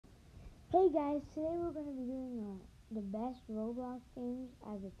Hey guys, today we're going to be doing the best Roblox games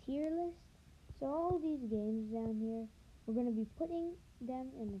as a tier list. So all these games down here, we're going to be putting them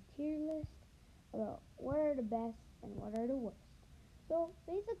in a tier list about what are the best and what are the worst. So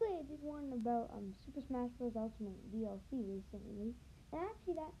basically I did one about Super Smash Bros. Ultimate DLC recently, and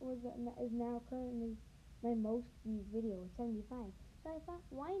actually that is now currently my most viewed video with 75. So I thought,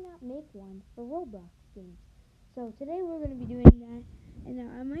 why not make one for Roblox games? So today we're going to be doing that. And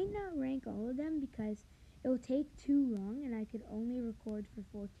I might not rank all of them because it'll take too long and I could only record for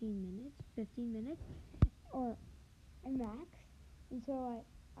 14 minutes, 15 minutes, or max. And so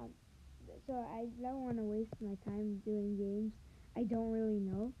I don't want to waste my time doing games I don't really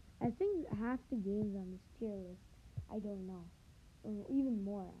know. I think half the games on this tier list I don't know, or even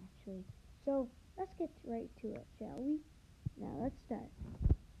more actually. So let's get right to it, shall we? Now let's start.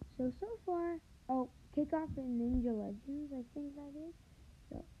 So far, Kickoff and Ninja Legends, I think that is.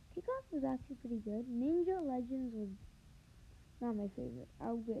 So Kickoff was actually pretty good. Ninja Legends was not my favorite.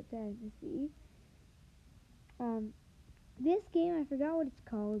 I'll get that to see. This game, I forgot what it's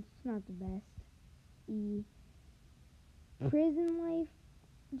called. It's not the best. Prison Life.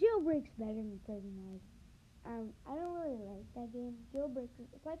 Jailbreak's better than Prison Life. I don't really like that game. Jailbreak,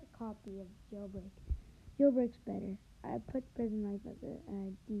 it's like a copy of Jailbreak. Jailbreak's better. I put Prison Life as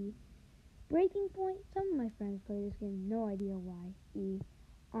a D. Breaking Point. Some of my friends play this game. No idea why. E.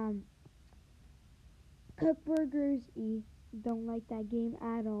 Cook Burgers. E. Don't like that game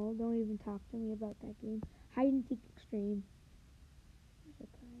at all. Don't even talk to me about that game. Hide and Seek Extreme.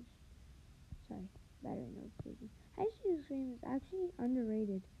 Surprise. Sorry. Battery notification. Hide and Seek Extreme is actually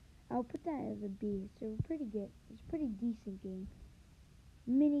underrated. I'll put that as a B. It's pretty good. It's a pretty decent game.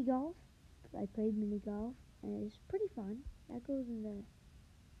 Mini Golf. I played Mini Golf and it's pretty fun. That goes in the.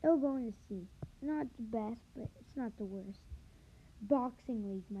 It'll go in the C. Not the best, but it's not the worst. Boxing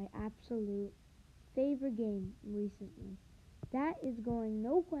League, my absolute favorite game recently. That is going,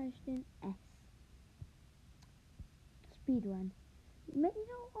 no question, S. Speedrun. You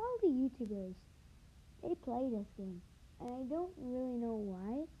know, all the YouTubers, they play this game. And I don't really know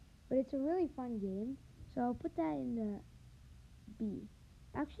why, but it's a really fun game. So I'll put that in the B.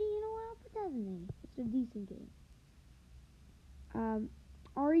 Actually, you know what? I'll put that in A. It's a decent game.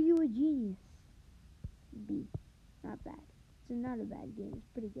 Are You a Genius? B. Not bad. It's not a bad game. It's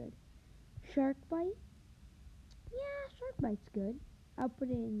pretty good. Shark Bite? Yeah, Shark Bite's good. I'll put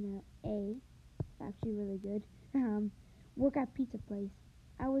it in A. It's actually really good. Work at Pizza Place.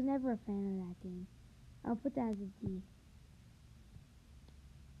 I was never a fan of that game. I'll put that as a D.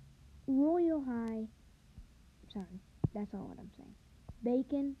 Royal High. Sorry, that's all what I'm saying.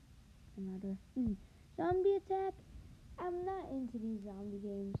 Bacon. Another. Zombie Attack. I'm not into these zombie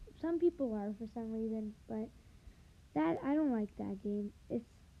games. Some people are for some reason, but I don't like that game. It's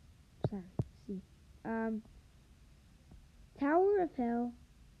sorry. C. Tower of Hell.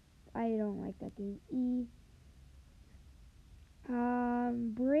 I don't like that game. E.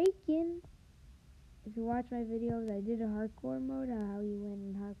 Breakin'. If you watch my videos, I did a hardcore mode on how you win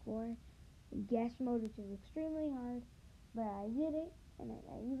in hardcore. Guest mode, which is extremely hard, but I did it, and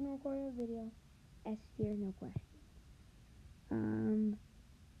I even recorded a video. S tier, no question.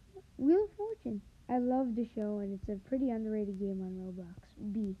 Wheel of Fortune. I love the show, and it's a pretty underrated game on Roblox.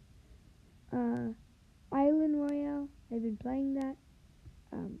 B. Island Royale. I've been playing that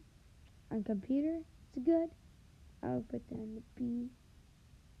on computer. It's good. I'll put that in the B.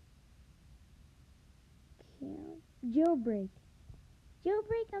 Jailbreak.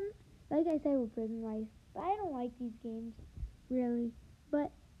 Jailbreak, like I said with Prison Life, but I don't like these games, really.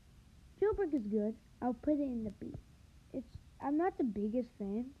 But Jailbreak is good. I'll put it in the B. I'm not the biggest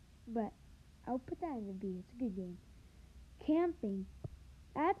fan, but I'll put that in the B. It's a good game. Camping.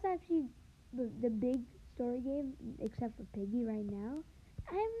 That's actually the big story game, except for Piggy right now.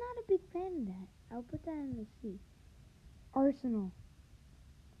 I'm not a big fan of that. I'll put that in the C. Arsenal.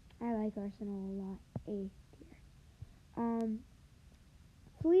 I like Arsenal a lot. A tier.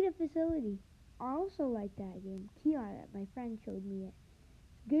 Fleet of Facility. I also like that game. Keon, my friend, showed me it.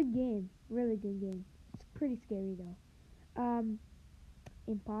 Good game. Really good game. It's pretty scary though.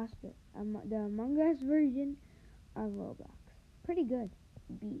 Imposter. The Among Us version of Roblox. Pretty good.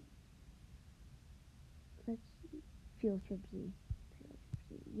 B. Let's see. Field Trip Z. Field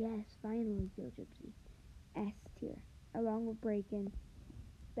Trip Z. Yes, finally Field Trip Z. S tier. Along with Breakin'.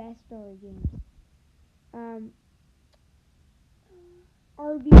 Best story games.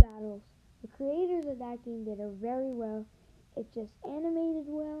 RB Battles. The creators of that game did it very well. It just animated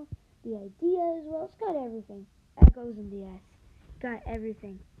well. The idea is well. It's got everything. That goes in the S. Got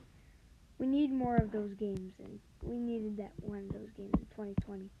everything. We need more of those games, and we needed that one of those games in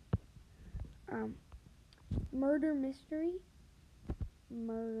 2020. Um, Murder Mystery.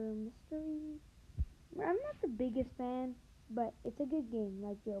 Murder Mystery. I'm not the biggest fan, but it's a good game,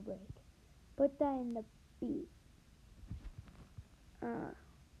 like Jailbreak. Put that in the B.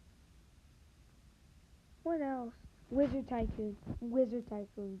 What else? Wizard Tycoon. Wizard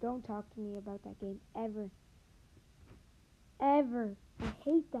Tycoon. Don't talk to me about that game ever. Ever. I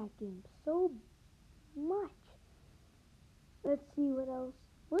hate that game so much. Let's see what else.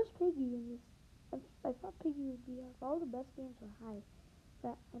 Where's Piggy in this? I thought Piggy would be up. All the best games are high,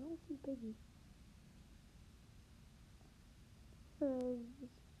 but I don't see Piggy. Where is this?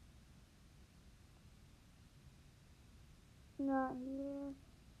 Not here.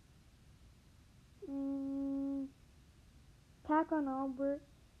 Pack on Albert.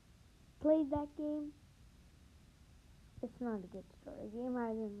 Played that game. It's not a good story game. I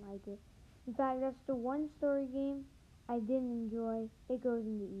didn't like it. In fact, that's the one story game I didn't enjoy. It goes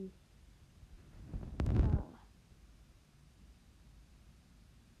in the E.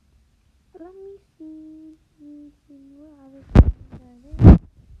 Let me see. What other games are there?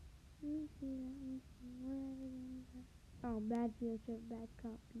 Let me see. What other games are there? Oh, Bad Field Trip, Bad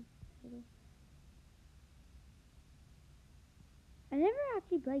Copy. I never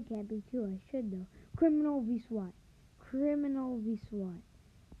actually played Camping 2. I should though. Criminal v SWAT. Criminal v SWAT.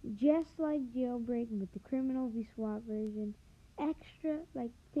 Just like Jailbreak, but the Criminal v SWAT version. Extra,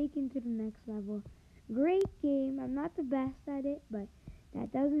 like, taken to the next level. Great game. I'm not the best at it, but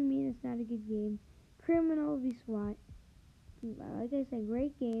that doesn't mean it's not a good game. Criminal v SWAT. Like I said,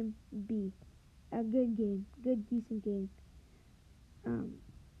 great game. B. A good game. Good, decent game.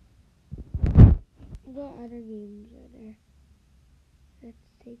 What other games are there? Let's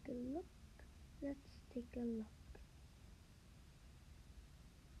take a look.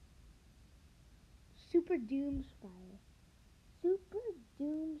 Super Doom Spire. Super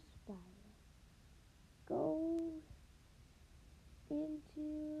Doom Spire. Go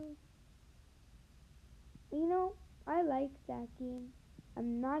into... You know, I like that game.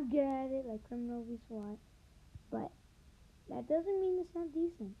 I'm not good at it like Criminal v SWAT, but that doesn't mean it's not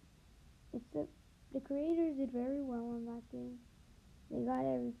decent. The creators did very well on that game. They got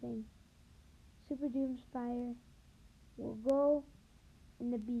everything. Super Doom Spire will go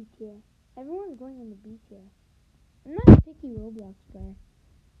in the B tier. Everyone's going in the B tier. I'm not a picky Roblox player.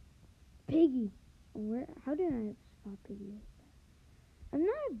 Piggy. How did I spot Piggy like that? I'm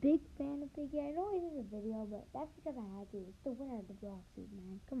not a big fan of Piggy. I know I did a video, but that's because I had to. It's the winner of the block suit,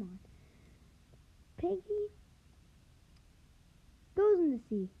 man. Come on. Piggy goes in the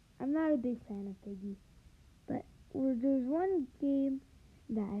C. I'm not a big fan of Piggy. But there's one game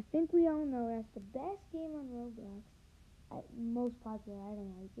that I think we all know that's the best game on Roblox. Most popular. I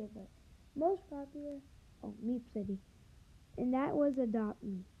don't like it, but most popular. Oh, Meep City. And that was Adopt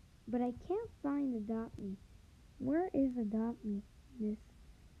Me. But I can't find Adopt Me. Where is Adopt Me?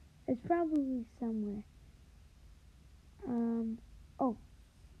 It's probably somewhere.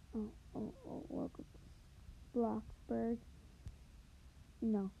 Welcome to Bloxburg.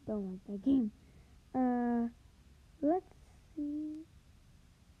 No, don't like that game. Let's see.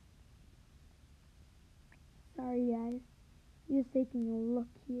 Sorry, guys. Just taking a look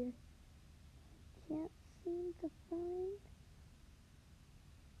here. Can't seem to find.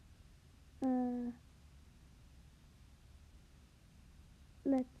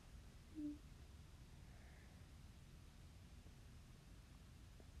 Let's see.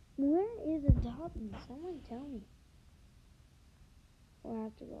 Where is Adopt Me? Someone tell me. We'll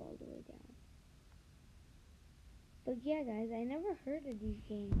have to go all the way down. But yeah, guys, I never heard of these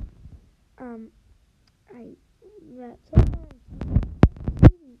games. I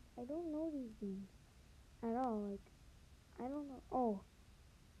don't know these games at all. Like, I don't know. Oh.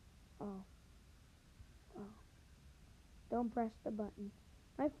 Don't press the button.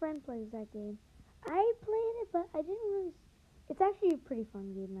 My friend plays that game. I played it, but I didn't really... It's actually a pretty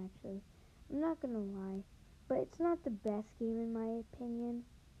fun game, actually. I'm not gonna lie. But it's not the best game, in my opinion.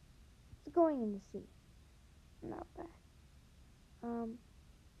 It's going in the C. Not bad.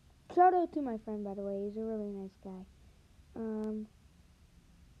 Shout out to my friend, by the way. He's a really nice guy. Come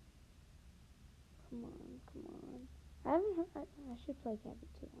on. I should play Cabin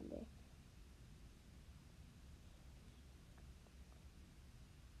 2 one day.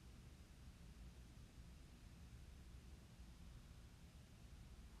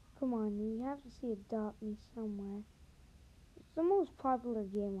 Come on, you have to see Adopt Me somewhere. It's the most popular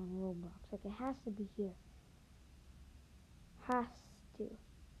game on Roblox. Like, it has to be here. Has to.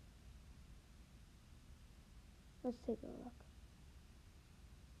 Let's take a look.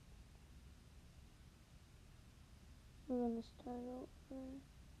 We're gonna start over.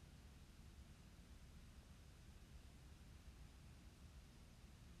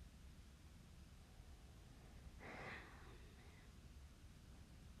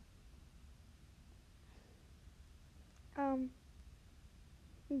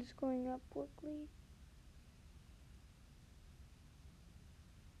 I'm just going up quickly.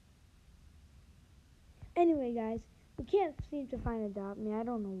 Anyway, guys, we can't seem to find Adopt Me. I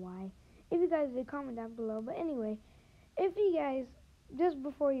don't know why. If you guys did, comment down below. But anyway, if you guys, just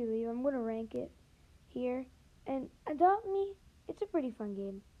before you leave, I'm going to rank it here. And Adopt Me, it's a pretty fun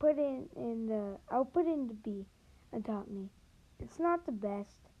game. I'll put it in the B, Adopt Me. It's not the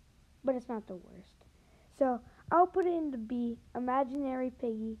best, but it's not the worst. So, I'll put it in the B, Imaginary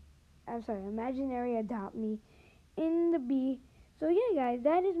Adopt Me, in the B. So yeah, guys,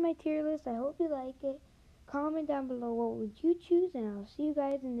 that is my tier list. I hope you like it. Comment down below what would you choose, and I'll see you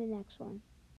guys in the next one.